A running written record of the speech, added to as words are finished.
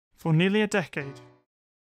For nearly a decade,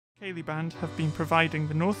 Ceilidh Band have been providing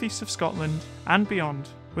the northeast of Scotland and beyond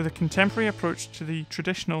with a contemporary approach to the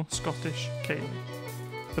traditional Scottish Ceilidh.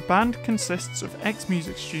 The band consists of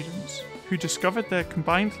ex-music students who discovered their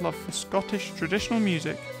combined love for Scottish traditional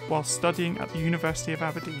music while studying at the University of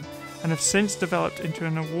Aberdeen and have since developed into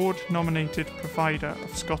an award-nominated provider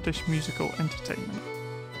of Scottish musical entertainment.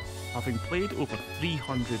 Having played over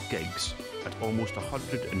 300 gigs at almost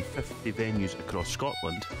 150 venues across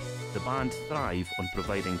Scotland, the band thrive on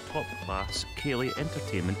providing top-class Ceilidh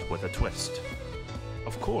entertainment with a twist.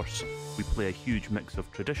 Of course, we play a huge mix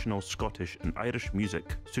of traditional Scottish and Irish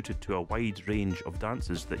music suited to a wide range of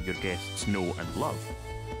dances that your guests know and love.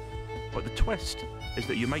 But the twist is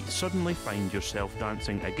that you might suddenly find yourself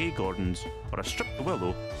dancing a Gay Gordon's or a Strip The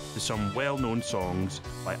Willow to some well-known songs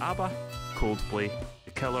by ABBA, Coldplay,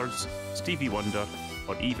 The Killers, Stevie Wonder,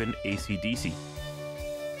 or even AC/DC.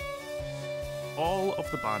 All of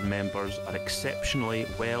the band members are exceptionally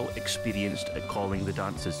well experienced at calling the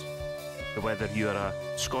dances. So whether you're a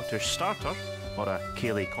Scottish starter or a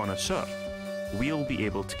Ceilidh connoisseur, we'll be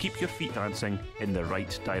able to keep your feet dancing in the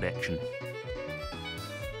right direction.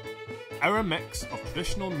 Our mix of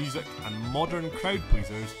traditional music and modern crowd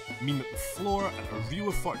pleasers mean that the floor at a Wheel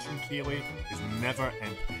of Fortune Ceilidh is never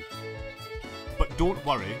empty. But don't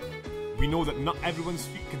worry, we know that not everyone's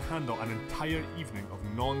feet can handle an entire evening of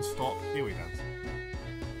non-stop Ceilidh dancing.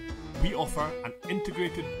 We offer an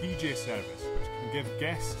integrated DJ service which can give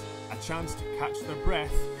guests a chance to catch their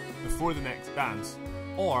breath before the next dance,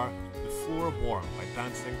 or the floor warm by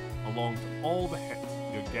dancing along to all the hits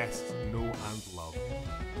your guests know and love.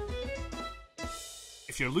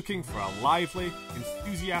 If you're looking for a lively,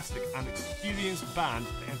 enthusiastic and experienced band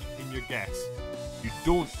to entertain your guests, you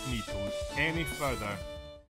don't need to look any further